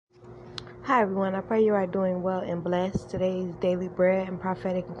Hi everyone, I pray you are doing well and blessed. Today's daily bread and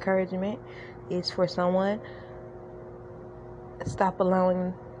prophetic encouragement is for someone. Stop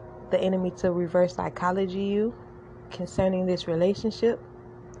allowing the enemy to reverse psychology you concerning this relationship.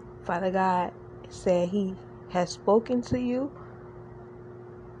 Father God said He has spoken to you.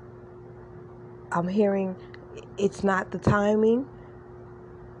 I'm hearing it's not the timing.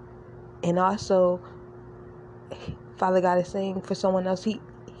 And also, Father God is saying for someone else,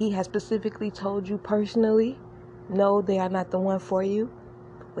 He has specifically told you personally, no, they are not the one for you.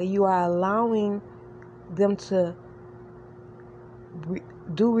 But you are allowing them to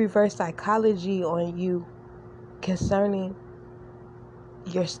do reverse psychology on you concerning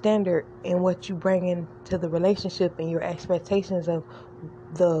your standard and what you bring into the relationship and your expectations of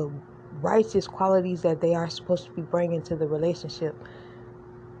the righteous qualities that they are supposed to be bringing to the relationship.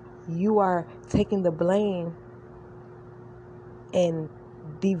 You are taking the blame and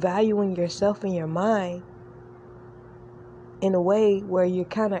devaluing yourself and your mind in a way where you're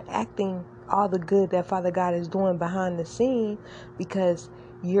kind of acting all the good that Father God is doing behind the scene, because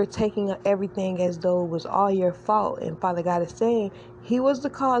you're taking everything as though it was all your fault. And Father God is saying He was the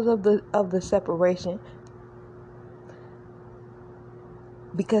cause of the separation,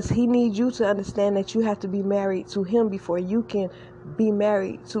 because He needs you to understand that you have to be married to Him before you can be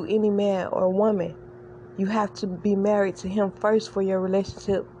married to any man or woman. You have to be married to Him first for your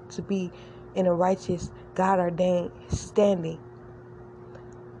relationship to be in a righteous, God-ordained standing.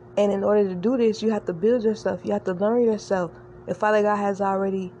 And in order to do this, you have to build yourself. You have to learn yourself. And Father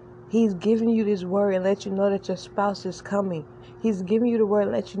God He's giving you this word and let you know that your spouse is coming. He's giving you the word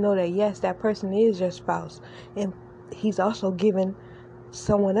and let you know that, yes, that person is your spouse. And He's also giving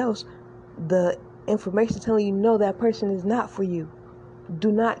someone else the information telling you, no, that person is not for you. Do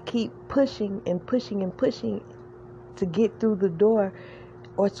not keep pushing and pushing and pushing to get through the door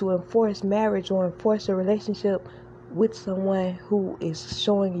or to enforce marriage or enforce a relationship with someone who is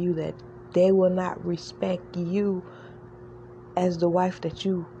showing you that they will not respect you as the wife that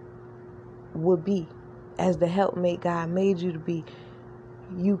you would be, as the helpmate God made you to be.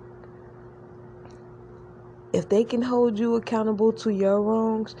 If they can hold you accountable to your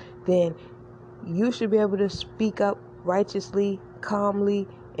wrongs, then you should be able to speak up righteously, calmly,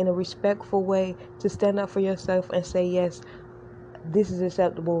 in a respectful way, to stand up for yourself and say, yes, this is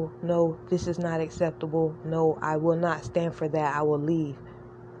acceptable. No, this is not acceptable. No, I will not stand for that. I will leave.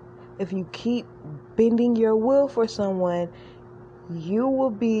 If you keep bending your will for someone, you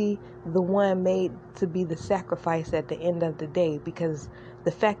will be the one made to be the sacrifice at the end of the day, because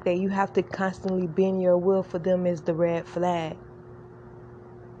the fact that you have to constantly bend your will for them is the red flag.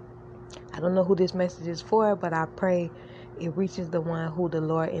 I don't know who this message is for, but I pray it reaches the one who the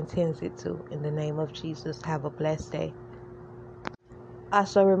Lord intends it to. In the name of Jesus, have a blessed day.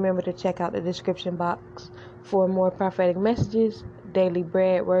 Also, remember to check out the description box for more prophetic messages, daily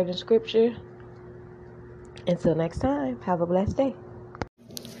bread, word, and scripture. Until next time, have a blessed day.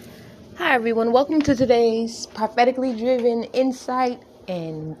 Hi, everyone. Welcome to today's prophetically driven insight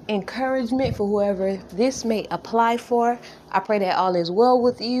and encouragement for whoever this may apply for. I pray that all is well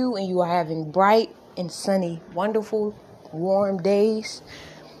with you and you are having bright and sunny, wonderful, warm days.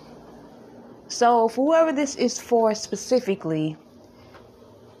 So, for whoever this is for specifically,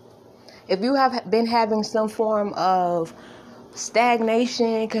 if you have been having some form of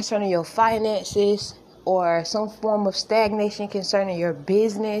stagnation concerning your finances, or some form of stagnation concerning your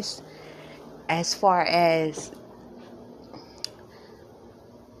business, as far as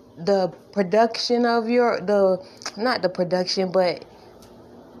the production of not the production, but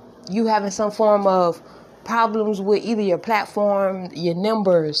you having some form of problems with either your platform, your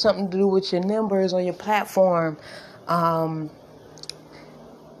numbers, something to do with your numbers on your platform,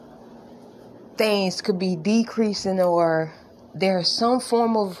 things could be decreasing, or there's some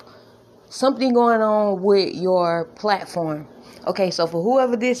form of something going on with your platform. Okay, so for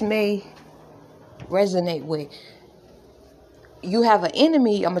whoever this may resonate with, you have an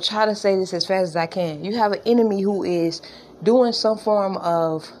enemy. I'm going to try to say this as fast as I can. You have an enemy who is doing some form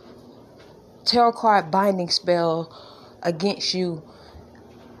of tarot card binding spell against you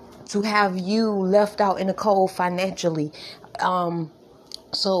to have you left out in the cold financially.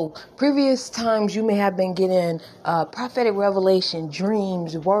 So previous times you may have been getting prophetic revelation,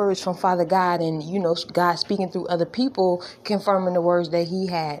 dreams, words from Father God, and God speaking through other people, confirming the words that He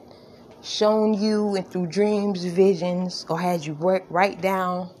had shown you, and through dreams, visions, or had you write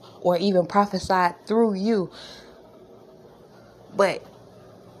down, or even prophesied through you. But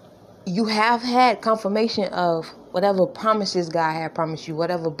you have had confirmation of whatever promises God had promised you,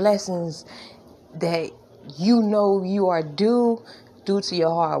 whatever blessings that you are due. due to your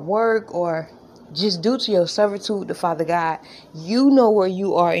hard work or just due to your servitude to Father God. You know where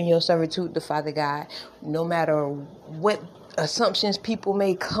you are in your servitude to Father God. No matter what assumptions people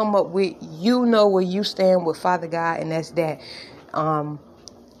may come up with, you know where you stand with Father God, and that's that.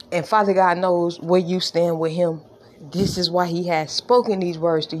 And Father God knows where you stand with Him. This is why He has spoken these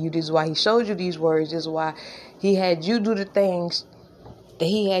words to you. This is why He showed you these words. This is why He had you do the things that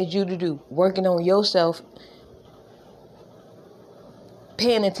He had you to do. Working on yourself,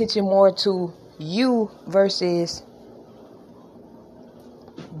 paying attention more to you versus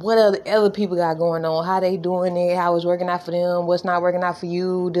what other people got going on, how they doing it, how it's working out for them, what's not working out for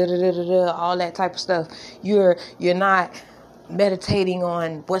you, all that type of stuff. You're not meditating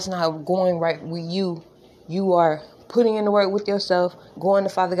on what's not going right with you. You are putting in the work with yourself, going to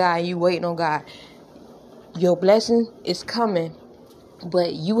Father God, and you waiting on God. Your blessing is coming,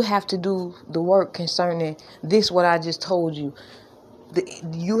 but you have to do the work concerning this, what I just told you.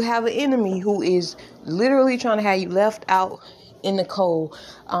 You have an enemy who is literally trying to have you left out in the cold.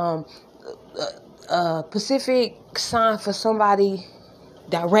 Specific sign for somebody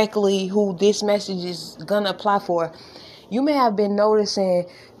directly who this message is gonna apply for. You may have been noticing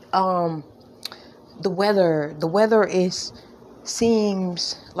the weather. The weather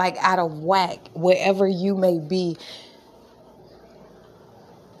seems like out of whack wherever you may be.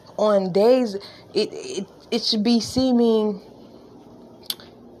 On days it should be seeming,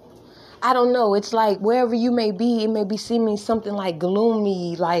 I don't know. It's like wherever you may be, it may be seeming something like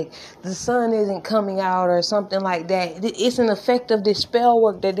gloomy, like the sun isn't coming out or something like that. It's an effect of this spell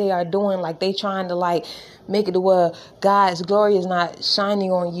work that they are doing. Like they trying to like make it to where God's glory is not shining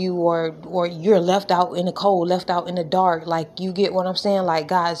on you, or you're left out in the cold, left out in the dark. Like, you get what I'm saying? Like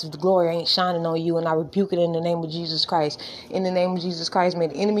God's glory ain't shining on you, and I rebuke it in the name of Jesus Christ. In the name of Jesus Christ, may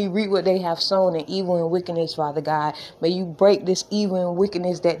the enemy reap what they have sown in evil and wickedness, Father God. May you break this evil and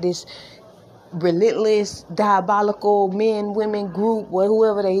wickedness that this relentless, diabolical men, women group,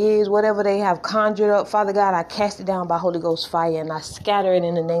 whoever they is, whatever they have conjured up, Father God, I cast it down by Holy Ghost fire, and I scatter it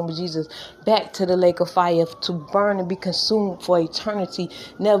in the name of Jesus back to the lake of fire to burn and be consumed for eternity,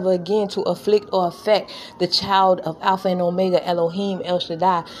 never again to afflict or affect the child of Alpha and Omega, Elohim, El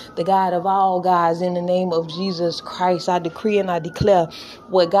Shaddai, the God of all gods. In the name of Jesus Christ, I decree and I declare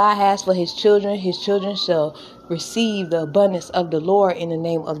what God has for His children shall receive the abundance of the Lord in the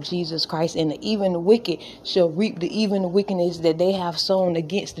name of Jesus Christ. And even the wicked shall reap the even wickedness that they have sown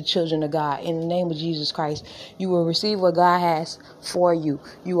against the children of God. In the name of Jesus Christ, you will receive what God has for you.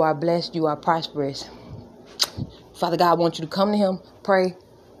 You are blessed. You are prosperous. Father God, I want you to come to Him, pray.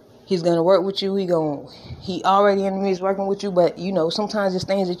 He's going to work with you. He already in the midst working with you. But, sometimes it's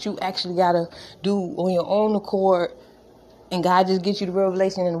things that you actually got to do on your own accord. And God just gets you the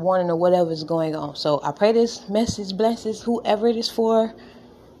revelation and the warning of whatever is going on. So I pray this message blesses whoever it is for.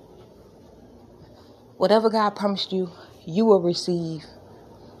 Whatever God promised you, you will receive.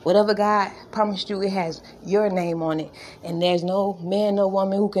 Whatever God promised you, it has your name on it. And there's no man, no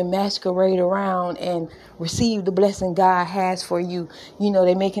woman who can masquerade around and receive the blessing God has for you.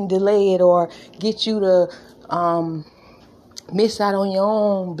 They may can delay it or get you to miss out on your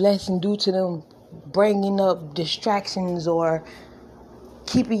own blessing due to them bringing up distractions or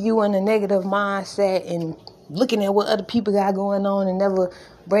keeping you in a negative mindset and looking at what other people got going on and never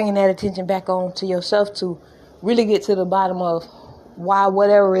bringing that attention back on to yourself to really get to the bottom of why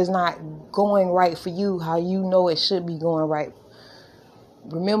whatever is not going right for you, how you know it should be going right.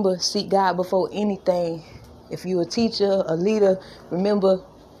 Remember, seek God before anything. If you're a teacher, a leader, remember,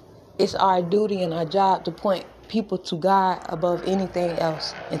 it's our duty and our job to point people to God above anything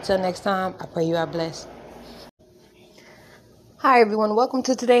else. Until next time, I pray you are blessed. Hi everyone, welcome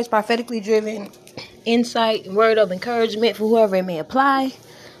to today's prophetically driven insight, word of encouragement for whoever it may apply.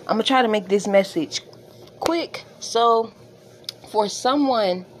 I'm going to try to make this message quick. So for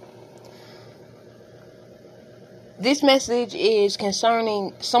someone, this message is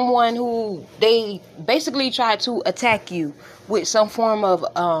concerning someone who they basically tried to attack you with some form of,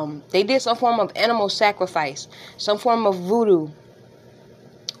 they did some form of animal sacrifice, some form of voodoo,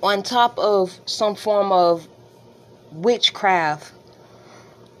 on top of some form of witchcraft.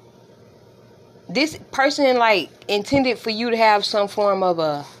 This person intended for you to have some form of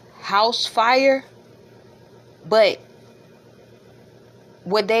a house fire, but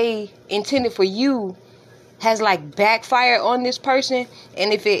what they intended for you has backfired on this person.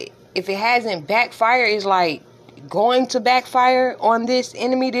 And if it hasn't backfired, it's going to backfire on this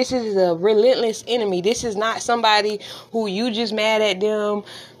enemy. This is a relentless enemy. This is not somebody who you just mad at them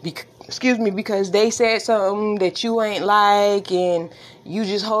because they said something that you ain't like, and you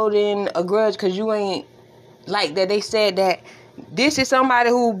just holding a grudge because you ain't like that they said that. This is somebody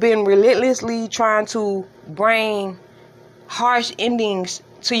who's been relentlessly trying to bring harsh endings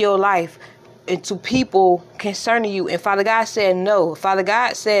to your life and to people concerning you. And Father God said no. Father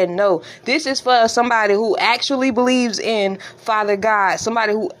God said no. This is for somebody who actually believes in Father God.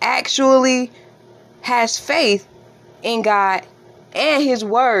 Somebody who actually has faith in God and His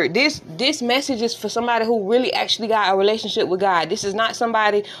word. This message is for somebody who really actually got a relationship with God. This is not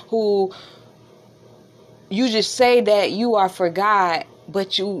somebody who you just say that you are for God,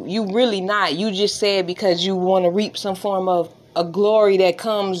 but you really not. You just say it because you want to reap some form of a glory that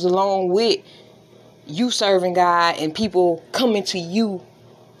comes along with you serving God and people coming to you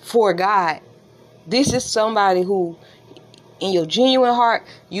for God. This is somebody who, in your genuine heart,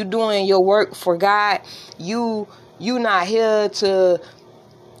 you doing your work for God. You not here to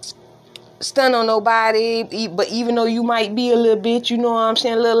stun on nobody, but even though you might be a little bit, you know what I'm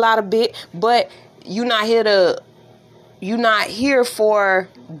saying, a lot of bit, but you're not here for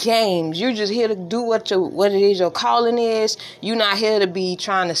games. You're just here to do what it is your calling is. You're not here to be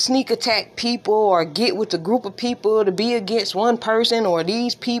trying to sneak attack people or get with a group of people to be against one person or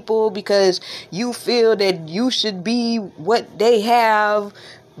these people because you feel that you should be what they have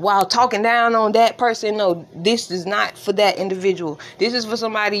while talking down on that person. No, this is not for that individual. This is for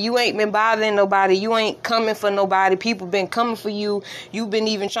somebody. You ain't been bothering nobody. You ain't coming for nobody. People been coming for you. You've been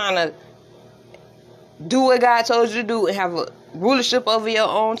even trying to do what God told you to do and have a rulership over your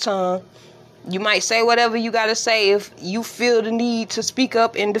own tongue. You might say whatever you got to say if you feel the need to speak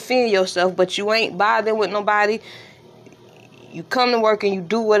up and defend yourself, but you ain't bothering with nobody. You come to work and you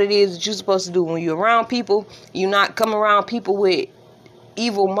do what it is that you're supposed to do. When you're around people, you're not coming around people with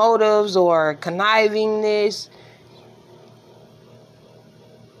evil motives or connivingness.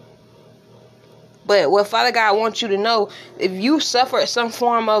 But what Father God wants you to know, if you suffered some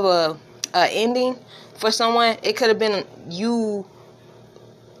form of a ending for someone, it could have been you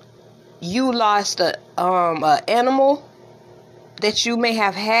lost a animal that you may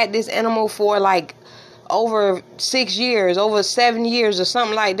have had this animal for like over 6 years, over 7 years or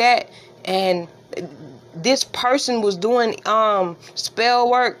something like that, and this person was doing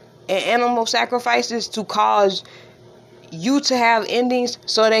spell work and animal sacrifices to cause you to have endings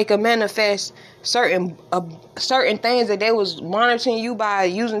so they could manifest certain things that they was monitoring you by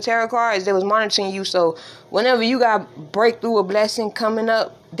using tarot cards. They was monitoring you, so whenever you got breakthrough or blessing coming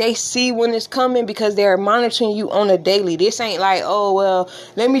up, they see when it's coming because they're monitoring you on a daily. This ain't like, oh well,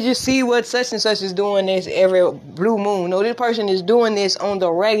 let me just see what such and such is doing this every blue moon. No, this person is doing this on the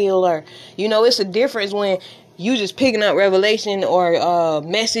regular. You know, it's a difference when you just picking up revelation or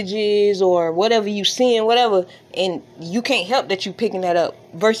messages or whatever you seeing, whatever, and you can't help that you picking that up,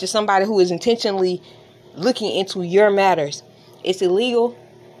 versus somebody who is intentionally looking into your matters. It's illegal.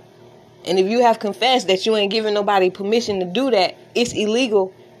 And if you have confessed that you ain't giving nobody permission to do that, it's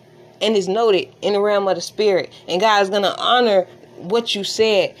illegal and it's noted in the realm of the spirit. And God is going to honor what you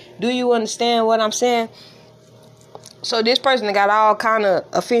said. Do you understand what I'm saying? So this person that got all kind of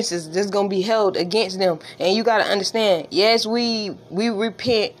offenses that's going to be held against them. And you got to understand, yes, we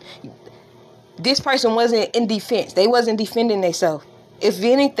repent. This person wasn't in defense. They wasn't defending themselves. If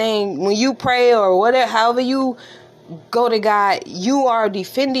anything, when you pray or whatever, however you go to God, you are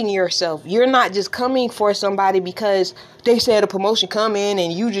defending yourself. You're not just coming for somebody because they said a promotion come in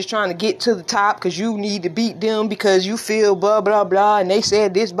and you just trying to get to the top because you need to beat them because you feel blah, blah, blah. And they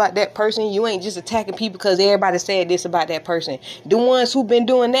said this about that person. You ain't just attacking people because everybody said this about that person. The ones who've been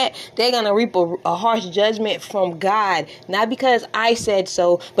doing that, they're going to reap a harsh judgment from God. Not because I said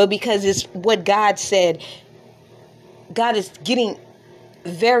so, but because it's what God said. God is getting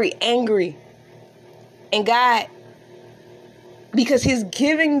very angry. And God, because He's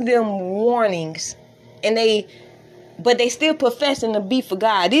giving them warnings, but they still professing to be for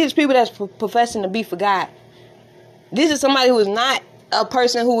God. These people that's professing to be for God. This is somebody who is not a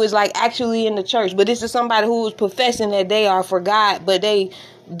person who is like actually in the church, but this is somebody who is professing that they are for God, but they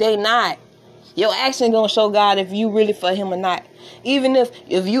not. Your action gonna show God if you really for Him or not. Even if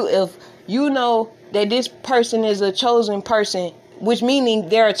you know that this person is a chosen person, which meaning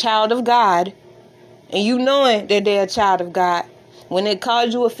they're a child of God, and you knowing that they're a child of God. When they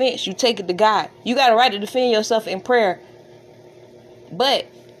cause you offense, you take it to God. You got a right to defend yourself in prayer. But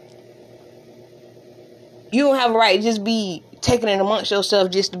you don't have a right to just be taking it amongst yourself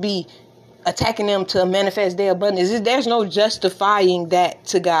just to be attacking them to manifest their abundance. There's no justifying that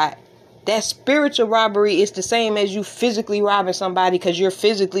to God. That spiritual robbery is the same as you physically robbing somebody because you're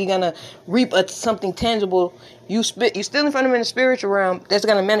physically going to reap something tangible. You're stealing from them in the spiritual realm. That's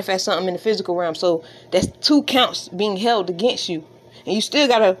going to manifest something in the physical realm. So that's 2 counts being held against you. And you still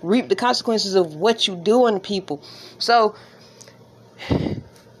got to reap the consequences of what you doing to people. So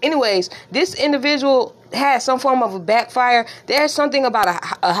anyways, this individual had some form of a backfire. There's something about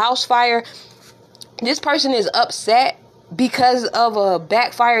a house fire. This person is upset because of a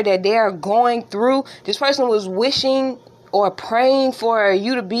backfire that they're going through. This person was wishing or praying for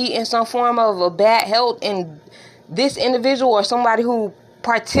you to be in some form of a bad health, and this individual or somebody who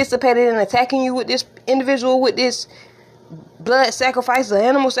participated in attacking you with this individual with this blood sacrifices,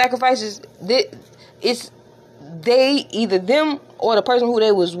 animal sacrifices, it's they, either them or the person who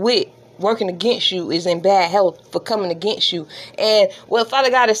they was with working against you, is in bad health for coming against you. And what Father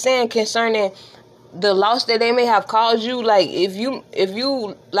God is saying concerning the loss that they may have caused you, like if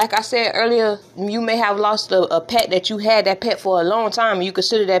you like I said earlier, you may have lost a pet that you had that pet for a long time, and you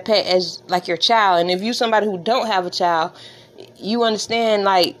consider that pet as like your child. And if you somebody who don't have a child, you understand,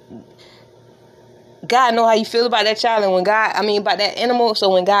 like, God know how you feel about that child, and about that animal.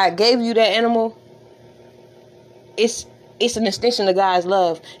 So when God gave you that animal, it's an extension of God's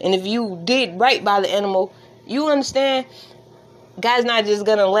love. And if you did right by the animal, you understand, God's not just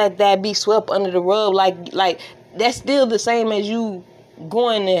gonna let that be swept under the rug. Like that's still the same as you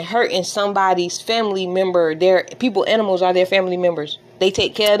going and hurting somebody's family member. Animals are their family members. They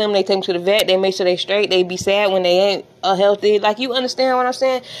take care of them. They take them to the vet. They make sure they straight. They be sad when they ain't healthy. Like, you understand what I'm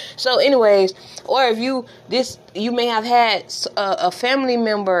saying? So anyways, or if you may have had a family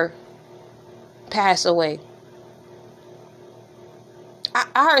member pass away.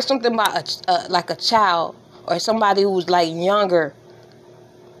 I heard something about like a child or somebody who's like younger.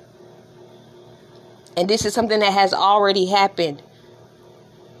 And this is something that has already happened.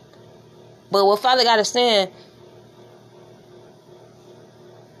 But what Father God is saying,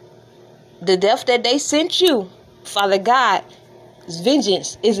 the death that they sent you, Father God's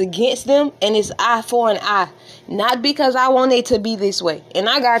vengeance is against them, and it's eye for an eye. Not because I want it to be this way. And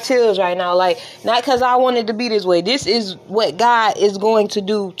I got chills right now. Like, not because I want it to be this way. This is what God is going to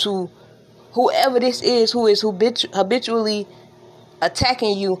do to whoever this is who is habitually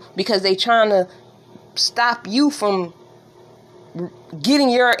attacking you, because they trying to stop you from getting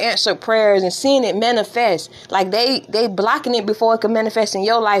your answered prayers and seeing it manifest. Like, they blocking it before it can manifest in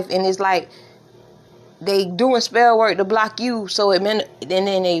your life. And it's like they doing spell work to block you, so and then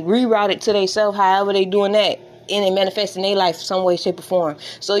they reroute it to themselves, however they doing that, and it manifests in their life some way, shape, or form.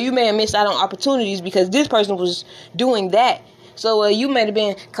 So you may have missed out on opportunities because this person was doing that. So you may have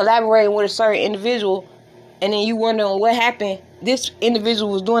been collaborating with a certain individual, and then you wondering what happened. This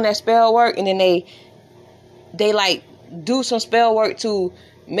individual was doing that spell work, and then they like do some spell work to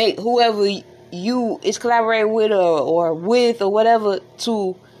make whoever you is collaborating with or whatever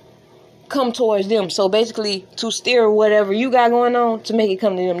to come towards them. So basically, to steer whatever you got going on to make it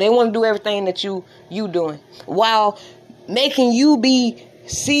come to them. They want to do everything that you doing, while making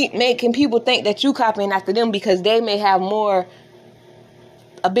making people think that you copying after them, because they may have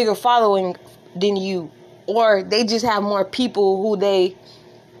a bigger following than you, or they just have more people who they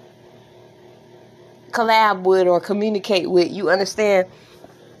collab with or communicate with. You understand?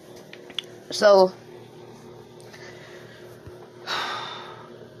 So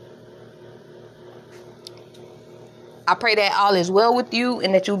I pray that all is well with you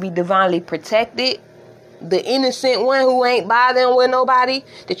and that you'll be divinely protected. The innocent one who ain't bothering with nobody,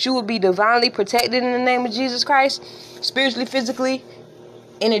 that you will be divinely protected in the name of Jesus Christ, spiritually, physically,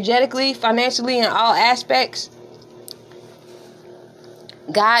 energetically, financially, in all aspects.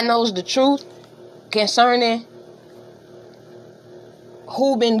 God knows the truth concerning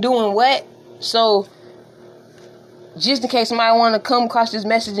who been doing what. So just in case somebody want to come across this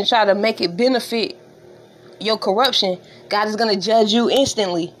message and try to make it benefit your corruption, God is going to judge you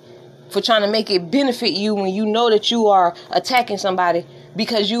instantly for trying to make it benefit you when you know that you are attacking somebody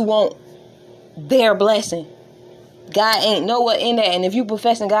because you want their blessing. God ain't nowhere in that. And if you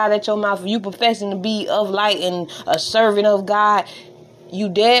professing God at your mouth, if you professing to be of light and a servant of God, you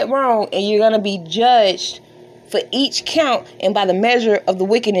dead wrong, and you're going to be judged for each count and by the measure of the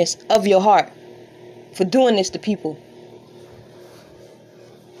wickedness of your heart for doing this to people.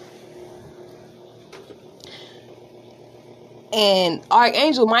 And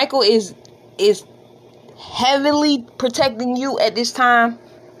Archangel Michael is heavily protecting you at this time.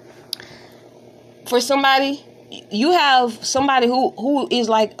 For somebody, you have somebody who is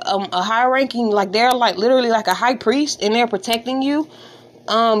like a high ranking, like they're like literally like a high priest, and they're protecting you.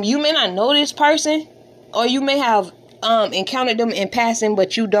 You may not know this person, or you may have encountered them in passing,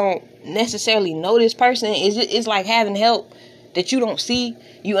 but you don't necessarily know this person. It's like having help that you don't see.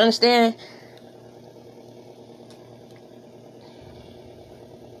 You understand?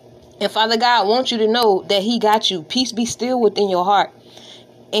 And Father God wants you to know that He got you. Peace be still within your heart.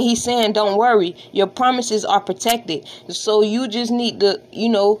 And he's saying, don't worry, your promises are protected. So you just need to,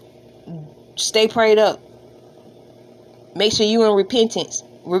 stay prayed up. Make sure you're in repentance.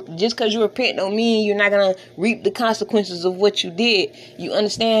 Just because you repent don't mean you're not going to reap the consequences of what you did. You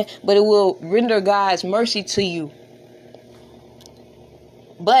understand? But it will render God's mercy to you.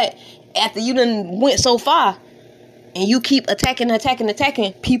 But after you done went so far and you keep attacking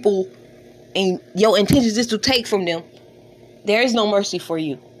people and your intentions is to take from them, there is no mercy for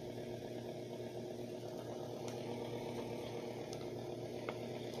you.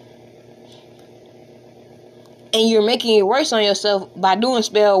 And you're making it worse on yourself by doing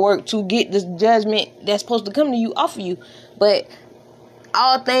spell work to get this judgment that's supposed to come to you off of you. But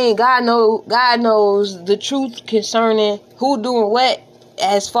all things, God knows the truth concerning who doing what,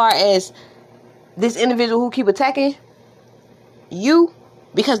 as far as this individual who keep attacking you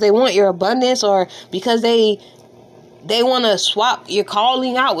because they want your abundance, or because they want to swap your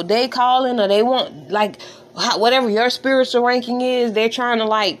calling out with their calling, or they want, like, whatever your spiritual ranking is, they're trying to,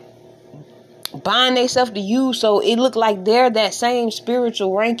 like, bind themselves to you so it look like they're that same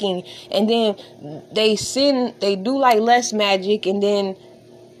spiritual ranking, and then they do like less magic, and then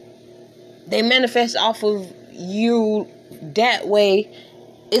they manifest off of you that way.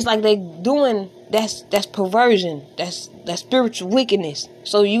 It's like they doing that's perversion, that's spiritual wickedness.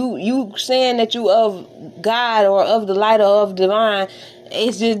 So you saying that you of God or of the light or of divine,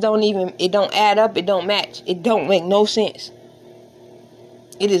 it just it don't add up, it don't match, it don't make no sense.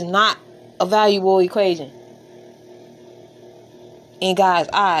 It is not a valuable equation in God's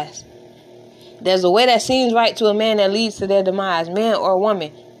eyes. There's a way that seems right to a man that leads to their demise, man or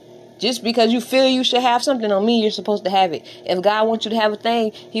woman. Just because you feel you should have something don't mean you're supposed to have it. If God wants you to have a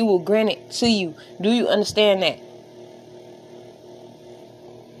thing, he will grant it to you. Do you understand that?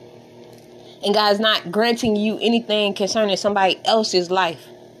 And God's not granting you anything concerning somebody else's life.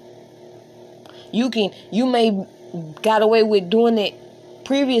 You may got away with doing it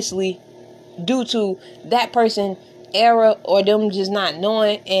previously due to that person error or them just not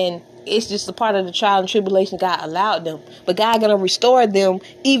knowing, and it's just a part of the trial and tribulation God allowed them. But God gonna restore them,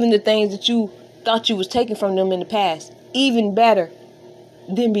 even the things that you thought you was taking from them in the past, even better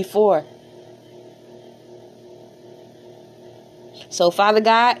than before. So Father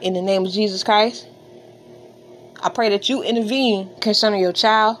God, in the name of Jesus Christ, I pray that you intervene concerning your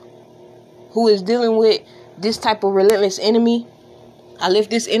child who is dealing with this type of relentless enemy. I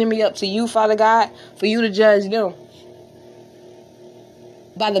lift this enemy up to you, Father God, for you to judge them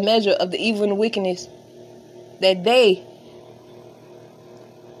by the measure of the evil and the wickedness that they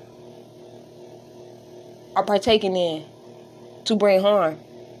are partaking in to bring harm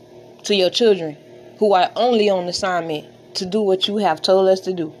to your children who are only on assignment to do what you have told us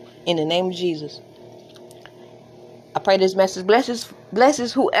to do. In the name of Jesus. I pray this message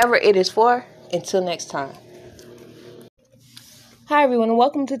blesses whoever it is for. Until next time. Hi everyone, and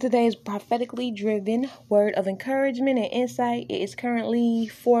welcome to today's prophetically driven word of encouragement and insight. It is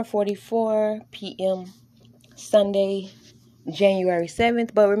currently 4:44 p.m. Sunday, January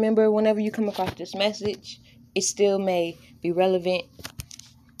 7th. But remember, whenever you come across this message, it still may be relevant.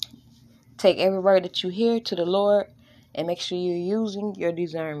 Take every word that you hear to the Lord and make sure you're using your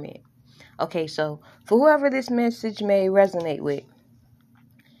discernment. Okay, so for whoever this message may resonate with,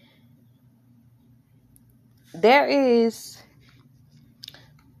 there is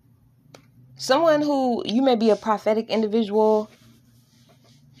someone who, you may be a prophetic individual.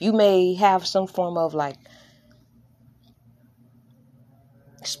 You may have some form of like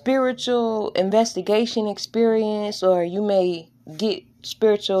spiritual investigation experience, or you may get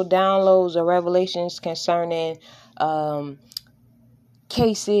spiritual downloads or revelations concerning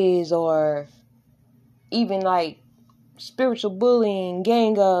cases, or even like spiritual bullying,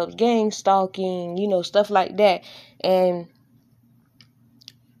 gang ups, gang stalking, stuff like that. And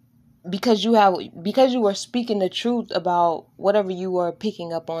because you were speaking the truth about whatever you were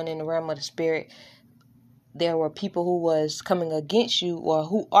picking up on in the realm of the spirit, there were people who was coming against you, or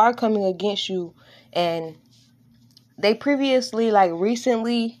who are coming against you, and they previously, like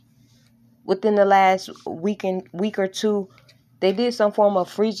recently, within the last week or two, they did some form of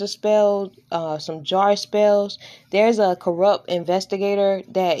freezer spell, some jar spells. There's a corrupt investigator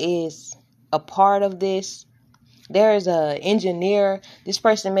that is a part of this. There is a engineer. This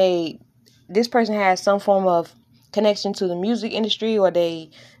person has some form of connection to the music industry, or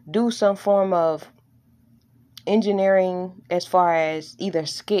they do some form of engineering as far as either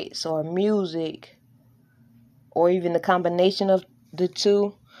skits or music, or even the combination of the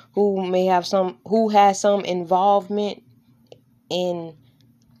two, who has some involvement in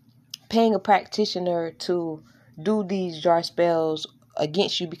paying a practitioner to do these jar spells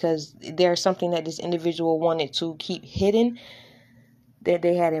against you because there's something that this individual wanted to keep hidden, that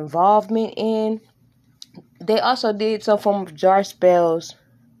they had involvement in. They also did some form of jar spells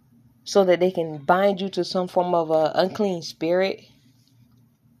so that they can bind you to some form of a unclean spirit.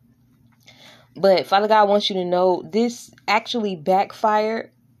 But Father God wants you to know this actually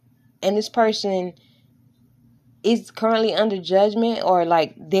backfired, and this person is currently under judgment, or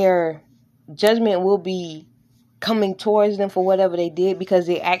like their judgment will be coming towards them for whatever they did, because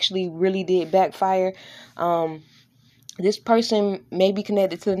it actually really did backfire. This person may be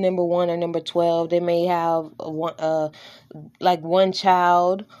connected to the number 1 or number 12. They may have one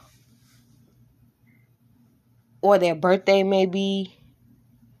child, or their birthday may be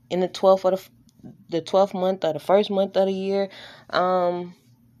in the 12th or the 12th month or the first month of the year.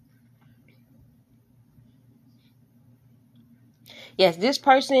 Yes, this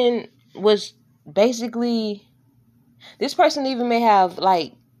person was basically, this person even may have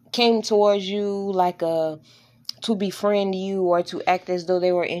came towards you to befriend you, or to act as though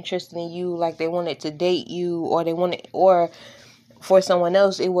they were interested in you, like they wanted to date you, or for someone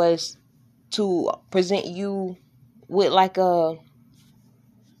else it was to present you with a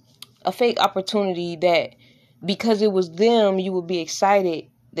fake opportunity, that because it was them, you would be excited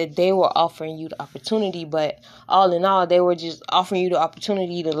that they were offering you the opportunity. But all in all, they were just offering you the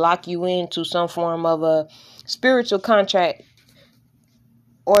opportunity to lock you into some form of a spiritual contract,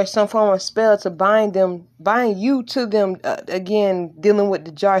 or some form of spell to bind you to them. Again, dealing with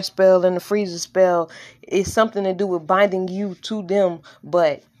the jar spell and the freezer spell is something to do with binding you to them,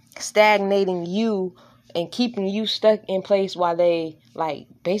 but stagnating you and keeping you stuck in place while they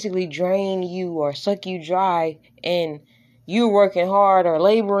basically drain you or suck you dry, and you working hard or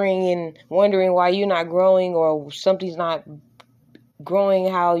laboring and wondering why you're not growing, or something's not growing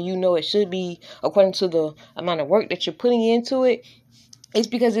how you know it should be according to the amount of work that you're putting into it. It's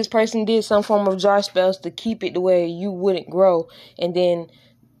because this person did some form of jar spells to keep it the way you wouldn't grow. And then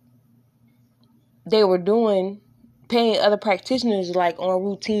they were paying other practitioners on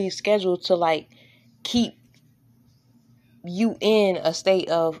routine schedule to keep you in a state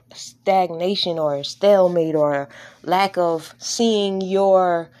of stagnation or stalemate, or lack of seeing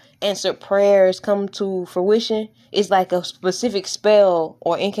your answered prayers come to fruition. It's like a specific spell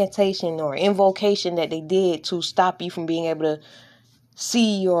or incantation or invocation that they did to stop you from being able to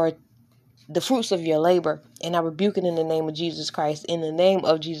see the fruits of your labor. And I rebuke it in the name of Jesus Christ. In the name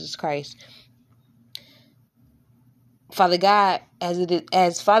of Jesus Christ. Father God,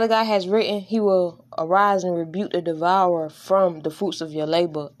 as Father God has written, He will arise and rebuke the devourer from the fruits of your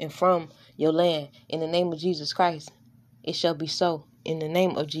labor and from your land. In the name of Jesus Christ, it shall be so. In the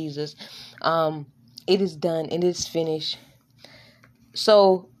name of Jesus, it is done. It is finished.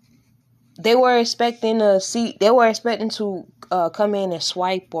 So they were expecting to come in and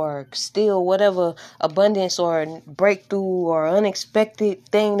swipe or steal whatever abundance or breakthrough or unexpected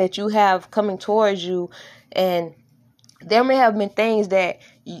thing that you have coming towards you. And there may have been things that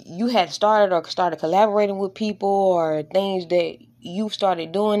you had started collaborating with people, or things that you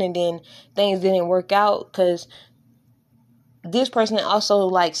started doing, and then things didn't work out, because this person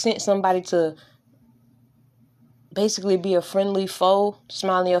also sent somebody to basically be a friendly foe,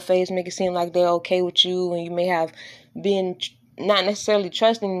 smile in your face, make it seem like they're okay with you, and you may have been not necessarily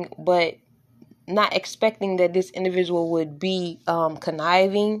trusting, but not expecting that this individual would be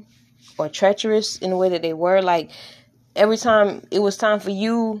conniving or treacherous in the way that they were. Every time it was time for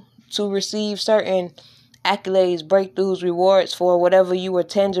you to receive certain accolades, breakthroughs, rewards for whatever you were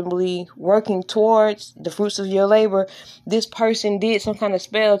tangibly working towards, the fruits of your labor, this person did some kind of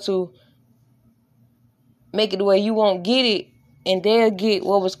spell to make it the way you won't get it, and they'll get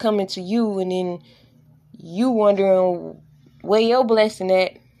what was coming to you, and then you wondering where your blessing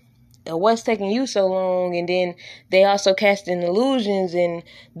at, and what's taking you so long. And then they also casting illusions and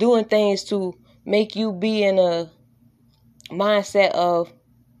doing things to make you be in a mindset of,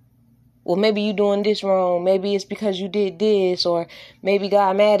 well, maybe you doing this wrong, maybe it's because you did this, or maybe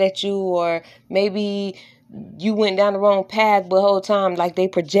God mad at you, or maybe you went down the wrong path. But the whole time, they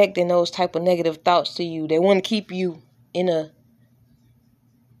projecting those type of negative thoughts to you. They want to keep you in a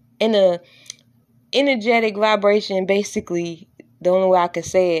energetic vibration, basically, the only way I could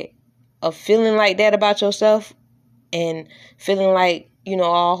say it, of feeling like that about yourself, and feeling like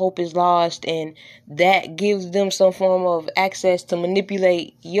all hope is lost, and that gives them some form of access to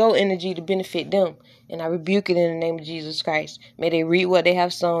manipulate your energy to benefit them. And I rebuke it in the name of Jesus Christ. May they reap what they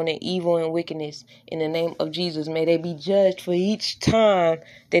have sown in evil and wickedness. In the name of Jesus, may they be judged for each time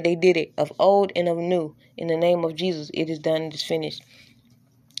that they did it, of old and of new. In the name of Jesus, it is done, it is finished.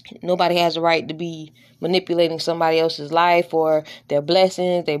 Nobody has a right to be manipulating somebody else's life or their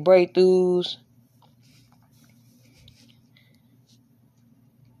blessings, their breakthroughs.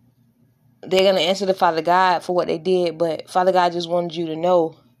 They're going to answer to Father God for what they did, but Father God just wanted you to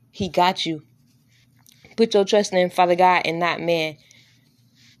know He got you. Put your trust in Father God and not man.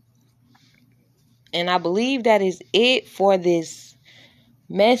 And I believe that is it for this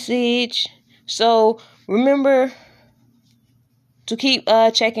message. So remember to keep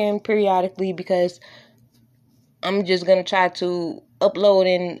checking periodically, because I'm just going to try to upload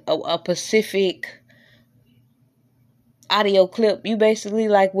in a specific audio clip. You basically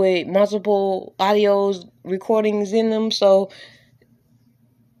like with multiple audios recordings in them. So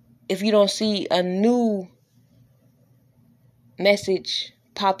if you don't see a new message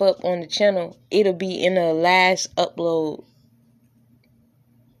pop up on the channel, it'll be in the last upload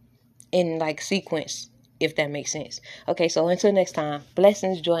in like sequence, if that makes sense. Okay, so until next time,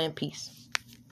 blessings, joy, and peace.